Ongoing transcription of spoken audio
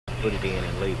put it in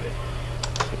and leave it.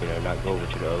 You know, not go over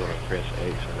to the other one and press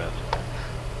X or nothing.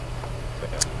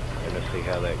 And let's see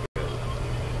how that goes.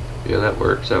 Yeah, that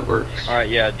works. That works. All right.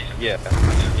 Yeah.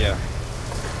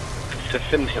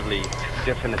 Definitively.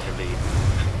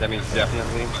 That means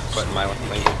definitely, but in my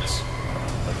language.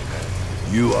 Okay.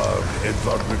 You are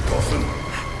Edvard Richthofen?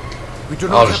 We do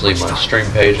not I'll have just leave much my time.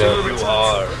 stream page up. You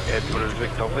are Edward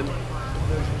Richthofen.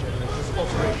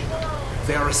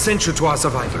 They are essential to our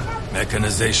survival.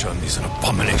 Mechanization is an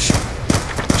abomination.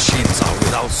 Machines are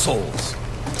without souls,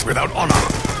 without honor.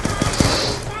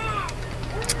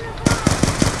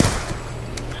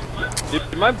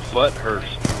 Dude, my butt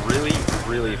hurts really,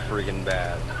 really friggin'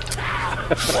 bad.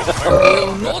 I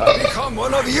will not become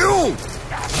one of you!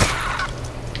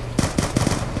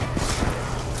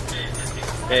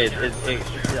 Hey,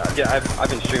 yeah, I've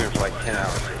been streaming for like 10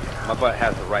 hours. My butt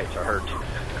has the right to hurt.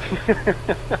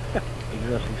 You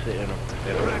must be sitting in a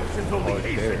hard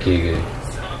chair. Giggity.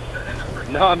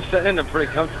 No, I'm sitting in a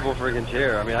pretty comfortable friggin'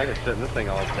 chair. I mean, I can sit in this thing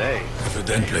all day.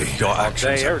 Evidently, your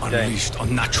actions have every day. unleashed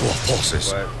unnatural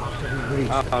forces. But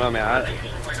I don't know, man.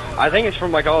 I think it's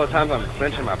from like all the times I'm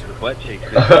clenching my butt cheeks.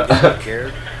 I'm getting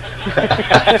scared.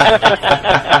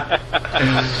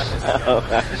 Oh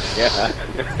my god.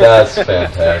 That's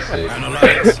fantastic. An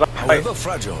alliance, however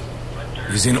fragile,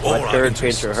 is in all My our third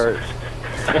interests. picture hurts.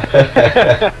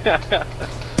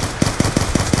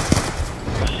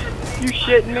 You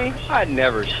shitting me? I'd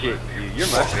never shit you. You're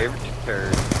my favorite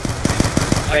turd.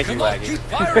 Thank you, Cannot Laggy. keep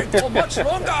firing for much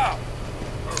longer!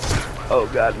 Oh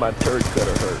god, my turd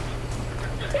cutter hurts.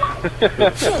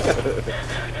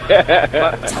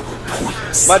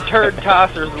 My turd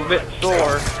tosser's a bit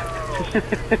sore.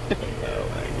 Oh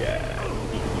my god.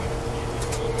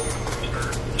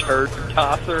 Turd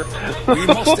tosser? We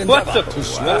must What endeavor the to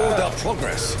slow their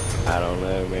progress. I don't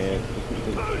know, man.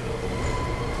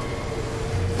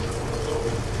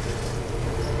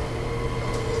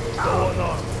 Go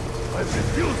on. I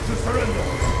refuse to surrender.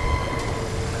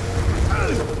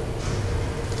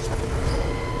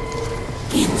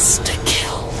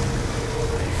 Insta-kill.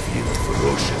 I feel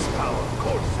ferocious power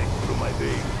coursing through my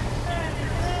veins.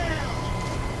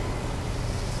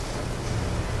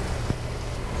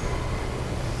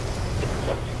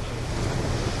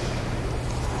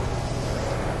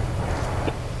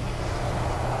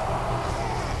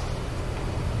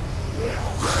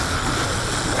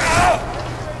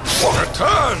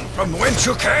 Return from whence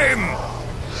you came!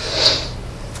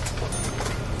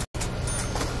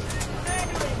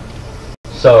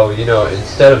 So, you know,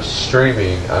 instead of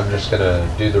streaming, I'm just gonna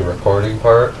do the recording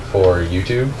part for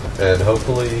YouTube, and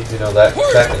hopefully, you know, that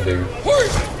can do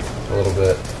a little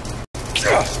bit.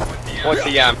 Well,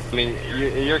 yeah, I mean,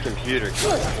 your computer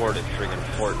can record at friggin'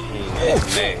 14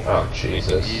 meg. Oh,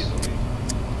 Jesus. Easily.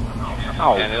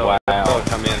 Oh And it'll wow.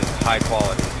 come in high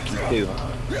quality. Dude.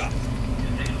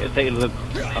 It'll take a look.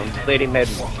 Let him have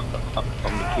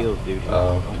on the kills, dude.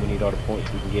 We need all the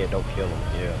points we can get. Don't kill him.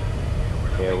 Yeah.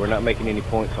 Yeah, we're not making any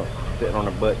points on sitting on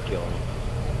our butt killing him.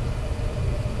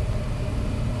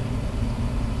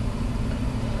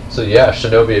 So yeah,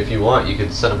 Shinobi, if you want, you can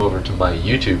send them over to my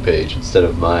YouTube page instead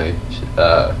of my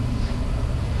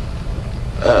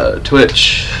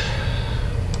Twitch.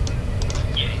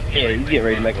 Yeah, you get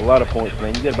ready to make a lot of points,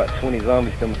 man. You got about 20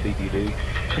 zombies coming to see you, dude.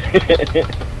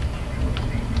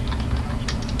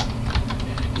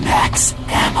 Max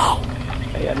ammo.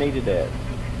 Hey, I needed that.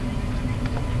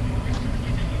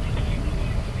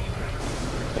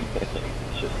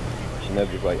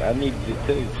 Shinobi's like, I needed it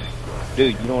too.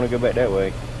 Dude, you don't want to go back that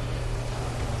way.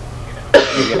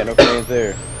 You got no friends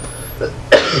there.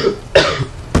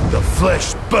 The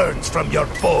flesh burns from your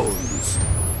bones.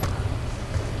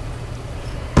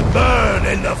 Burn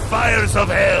in the fires of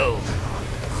hell.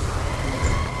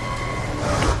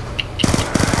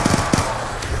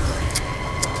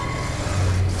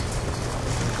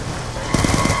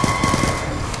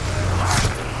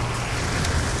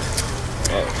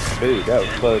 Oh, dude, that was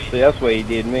close. See, that's what he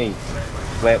did me.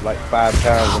 Slapped like 5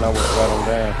 times and I went right on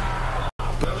down.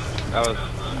 That was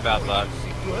bad luck.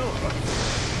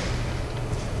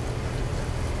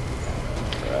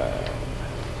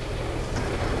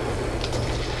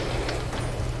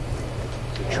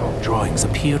 Your drawings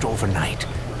appeared overnight.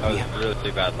 That was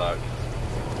really bad luck.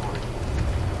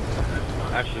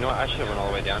 Actually, you know what? I should have went all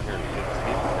the way down here and see the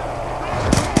people.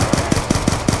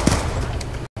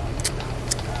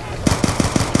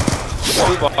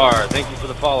 Bar, thank you for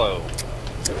the follow.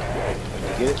 Did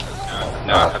you get it?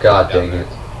 No, Oh, God dang it.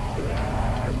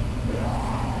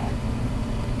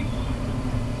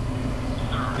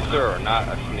 You, sir, are not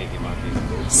a sneaky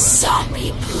monkey.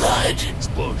 Zombie blood.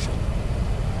 Explosion.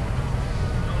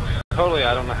 totally,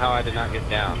 I don't know how I did not get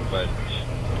down, but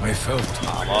I felt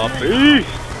I'm a beast.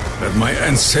 that my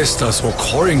ancestors were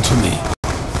calling to me.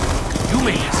 You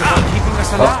made this about keeping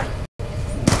us alive.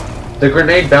 The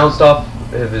grenade bounced off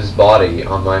of his body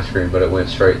on my screen, but it went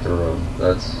straight through him.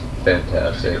 That's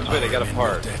fantastic. Wait, I got a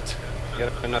part. That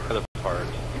Got another part.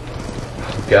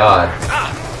 God.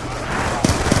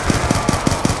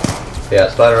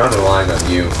 Yeah, Spider, I'm relying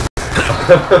on you.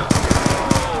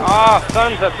 Ah,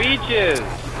 sons of beaches!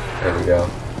 There we go.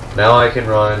 Now I can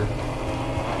run.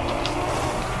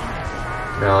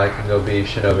 Now I can go be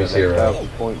Shinobi's hero.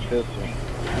 1,000-point pistol.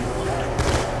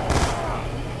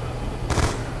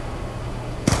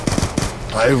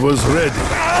 I was ready,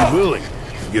 willing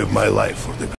to give my life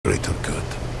for the greater good.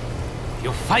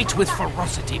 You fight with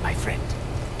ferocity, my friend.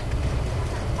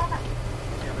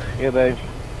 Yeah, babe.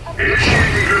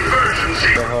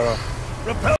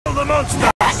 Repel the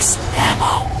monster! Max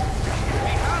ammo.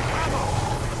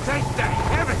 Thank the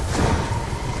heavens!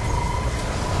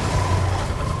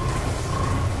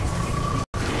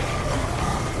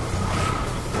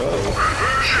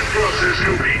 Conversion process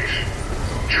complete.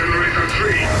 Generator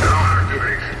 3 now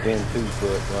activated. Been 2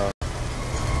 foot, wow.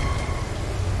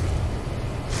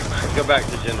 Let's go back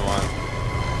to Gen 1.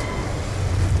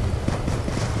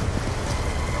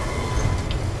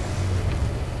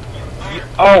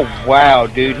 Oh wow,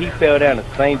 dude, he fell down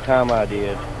the same time I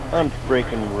did.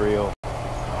 Unfreaking real.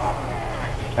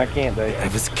 I can't, Dave. I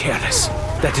was careless.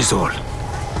 That is all.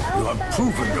 You have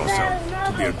proven yourself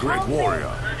to be a great warrior.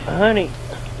 Honey,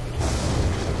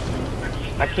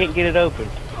 I can't get it open.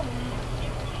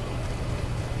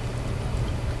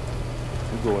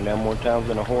 I'm going down more times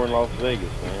than a whore in Las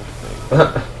Vegas, man.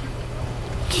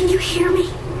 Can you hear me?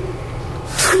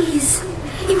 Please,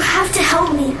 you have to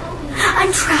help me.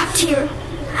 I'm trapped here.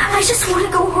 I just want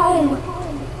to go home.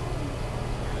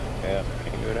 Yeah,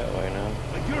 can't go that way now.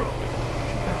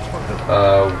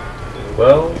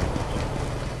 Well,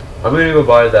 I'm gonna go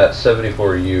buy that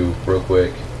 74U real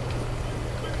quick.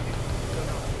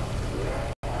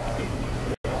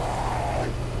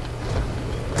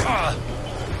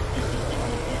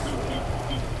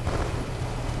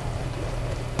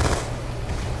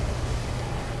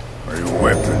 a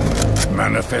weapon that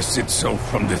manifests itself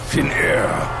from the thin air.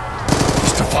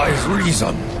 This defies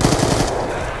reason.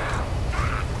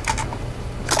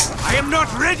 I am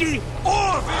not ready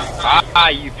or Ah,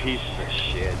 you pieces of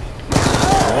shit.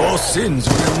 All sins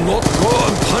will not go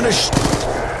unpunished.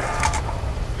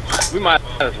 We might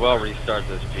as well restart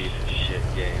this piece of shit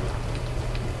game.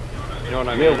 You know what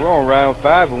I mean? Yeah, we're on round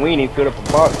 5 and we ain't even put up a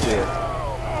box yet.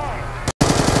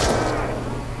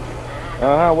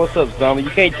 What's up, zombie? You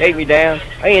can't take me down.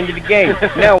 I ended the game.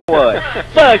 Now what?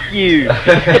 Fuck you! For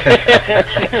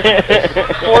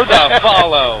the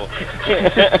follow!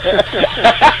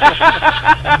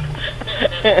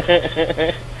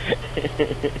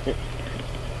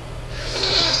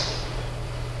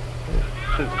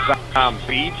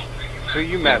 Beach? Who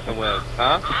you messing with,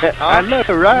 huh? I know,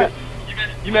 right?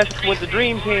 You messing with the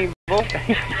dream team, boy.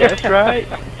 That's right.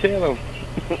 Tell him.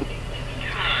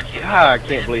 God, I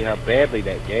can't believe how badly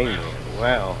that game went.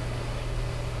 Wow.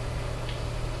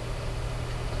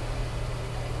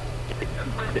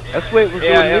 That's what it was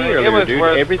doing earlier,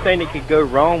 dude. Everything that could go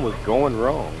wrong was going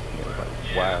wrong. It was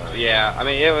like, wow. Yeah, I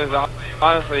mean, it was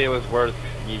honestly, it was worth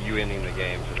you ending the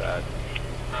game for that.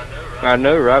 I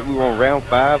know, right? We were on round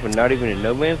 5 and not even in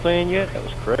no man's land yet. That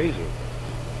was crazy.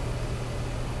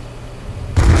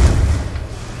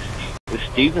 It was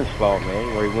Steven's fault,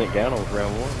 man, where he went down on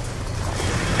round 1.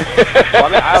 Well, I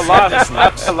mean, I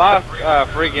lost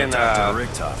freaking,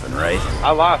 Richtofen, right?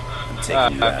 I lost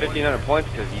 1,500 points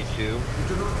because of you two.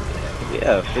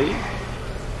 Yeah, see?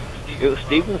 It was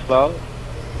Steven's fault.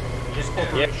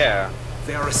 Yeah.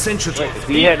 they are essential to If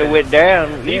he had to went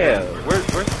down, yeah. Where's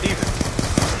Steven?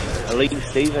 Elite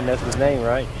Steven, that's his name,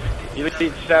 right?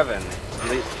 Elite 7.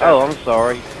 Oh, I'm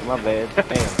sorry. My bad.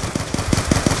 Damn.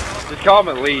 Just call him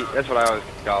Elite. That's what I always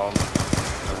call him.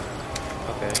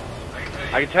 Okay.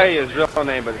 I can tell you his real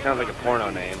name, but it sounds like a porno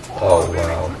name. Oh,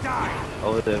 wow.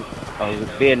 Oh,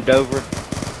 Ben Dover.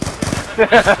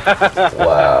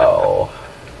 Wow.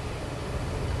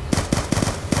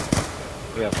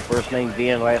 Yeah, first name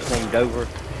Ben, last name Dover.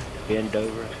 Ben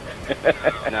Dover.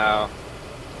 No.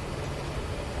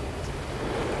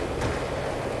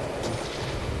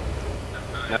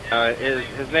 No,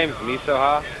 his name is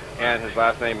Misoha, and his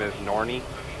last name is Norny.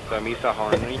 So Misa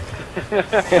Horny.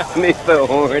 Me so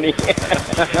horny.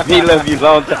 Me love you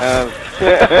long time.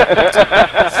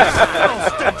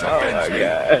 Oh my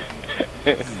god.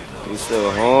 Me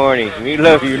so horny. Me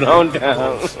love you long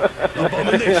time.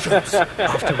 Abominations.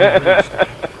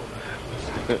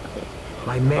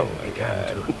 My men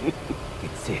began to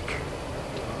get sick.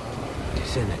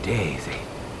 Just in a day, they...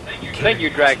 Thank you,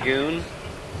 Dragoon.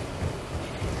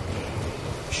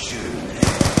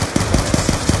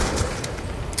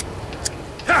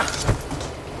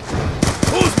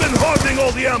 Who's been hoarding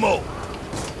all the ammo?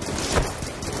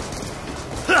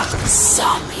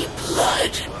 Zombie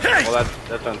blood. Well,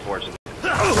 that's unfortunate.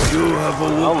 You have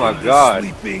awoken Oh my the God.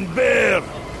 sleeping bear.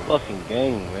 Fucking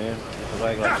game, man. It's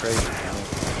like crazy.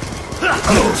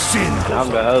 No sin. I'm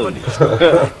the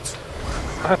host.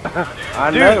 I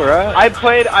Dude, know, right? I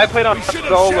played on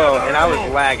solo and I was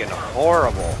lagging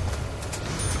horrible.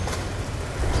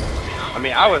 I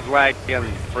mean, I was lagging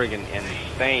friggin'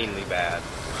 insanely bad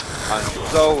on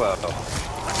solo.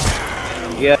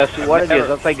 Yeah, see what it is,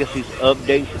 I think it's these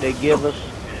updates that they give us,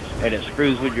 and it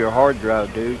screws with your hard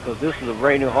drive, dude, because this is a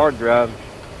brand new hard drive.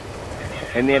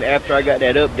 And then after I got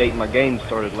that update, my game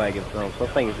started lagging some, so I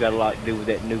think it's got a lot to do with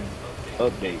that new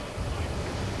update.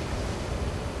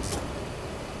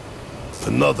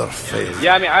 Another failure.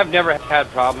 Yeah, I mean, I've never had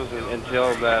problems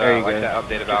until There you like go. that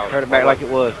update about. Turn it back like it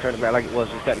was. Turn it back like it was.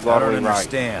 Just got to go all the way right.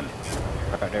 understand.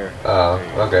 Right there. Oh,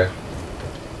 okay.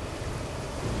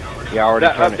 Yeah, I already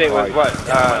That turned update it was twice. what?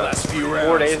 last few 4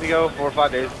 rounds. days ago, 4 or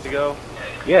 5 days ago.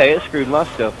 Yeah, it screwed my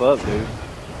stuff up, dude.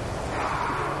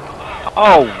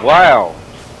 Oh, wow.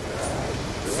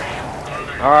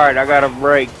 Alright, I got a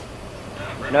break.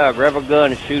 No, grab a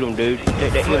gun and shoot him, dude.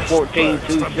 Take that M14,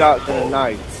 2 shots and a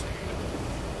knife.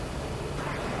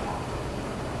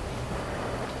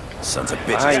 Sons of I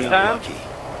bitches ain't got lucky.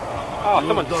 Oh,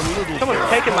 someone's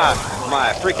taking my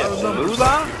freaking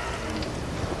moolah?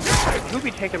 Who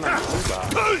be taking my moolah?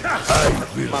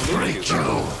 My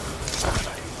moolah.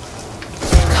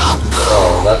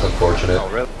 Oh, that's unfortunate. Oh,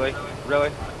 really?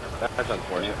 Really? That's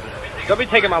unfortunate. Don't be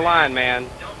taking my line, man.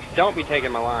 Don't be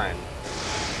taking my line.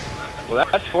 Well,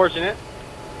 that's fortunate.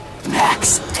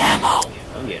 Max ammo.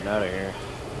 I'm getting out of here.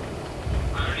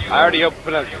 I already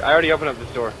opened up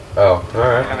this door. Oh,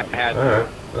 alright. Kinda had to. Alright.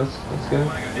 That's good.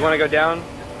 You want to go down?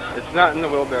 It's not in the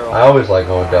wheelbarrow. I always like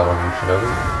going down on you, Shinobi.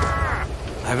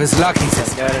 I was lucky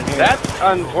this Got in here. That's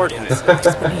unfortunate.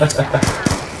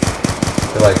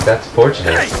 You're like, that's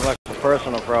fortunate. It's like a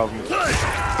personal problem.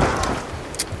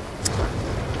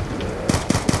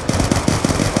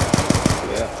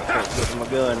 Yeah, I can't get my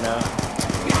gun now.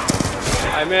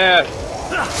 I missed.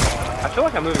 I feel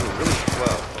like I'm moving really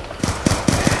slow.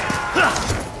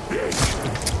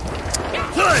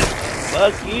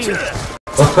 Fuck you.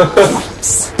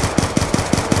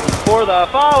 For the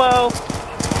follow.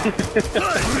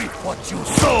 Reap what you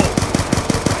sow.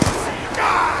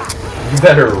 You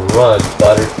better run,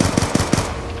 Butter.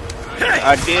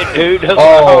 I did, dude. That's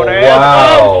Oh, my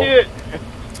wow. Oh, shit.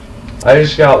 I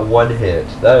just got one hit.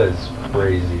 That is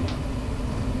crazy.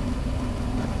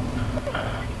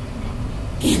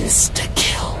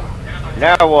 Insta-kill.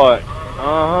 Now what?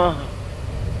 Uh-huh.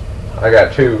 I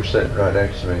got two sitting right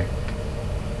next to me.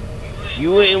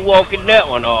 You ain't walking that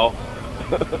one off.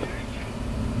 will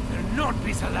not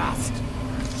be the last.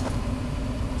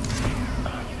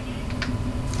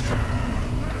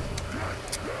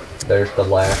 There's the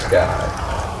last guy.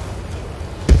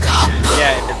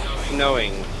 Yeah, it's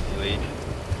snowing, Lee.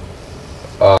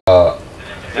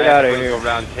 Get out of here.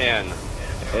 Round 10.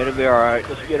 It'll be alright.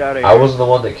 Let's get out of here. I wasn't the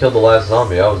one that killed the last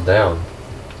zombie. I was down.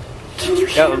 Can you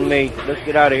That hear was me? me. Let's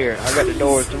get out of here. I got the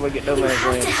doors. Somebody get those You man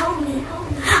have to in. help me.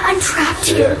 I'm trapped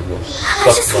Yeah, here. you'll I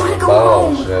just suck wanna my go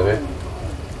balls, home. baby.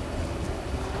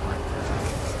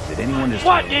 Did anyone just...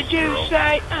 What did you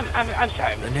say? I'm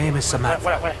sorry. The name is Samantha.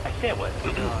 What I said was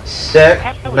Suck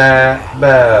my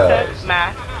balls.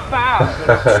 my bow.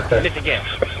 Listen again.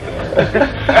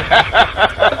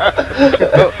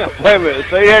 Wait a minute.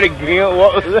 Say that again.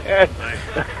 What was that?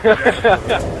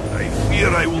 I fear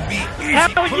I will be easy. How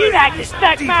would you like to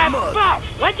suck my balls?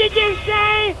 What did you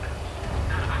say?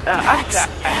 I'm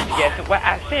sorry. Yes, what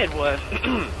I said was,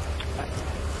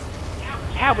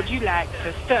 how would you like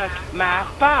to suck my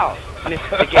balls?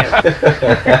 Again.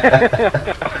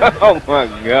 Oh my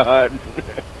God.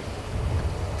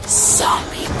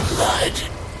 Zombie blood.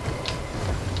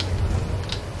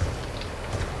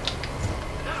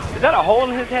 Is that a hole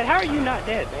in his head? How are you not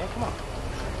dead, man? Come on.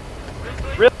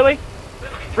 Really?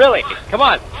 Really? Come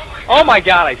on. Oh my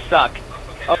God, I suck.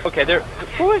 Oh, okay, there.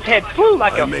 His head flew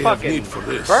like I a may have fucking need for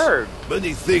this. bird.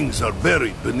 Many things are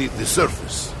buried beneath the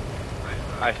surface.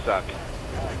 I suck.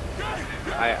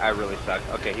 I really suck.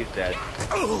 Okay, he's dead.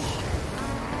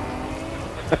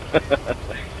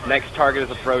 Next target is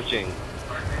approaching.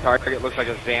 Target looks like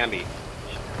a zombie.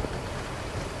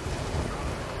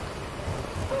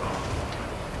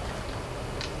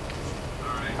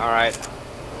 Alright.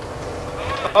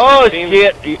 Oh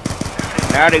shit!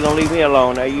 Now they're gonna leave me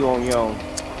alone. Now you on your own.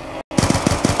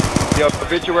 The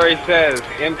obituary says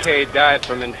MK died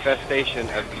from infestation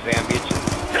of damn bitches.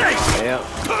 Yeah.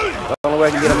 The only way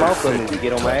I can get them off of me is to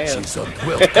get on my ass.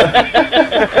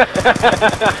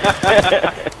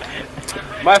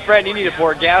 My friend, you need to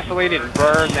pour gasoline and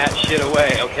burn that shit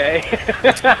away, okay?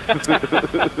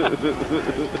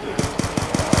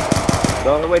 The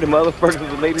only way the motherfuckers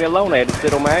would leave me alone, I had to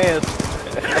sit on my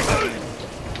ass.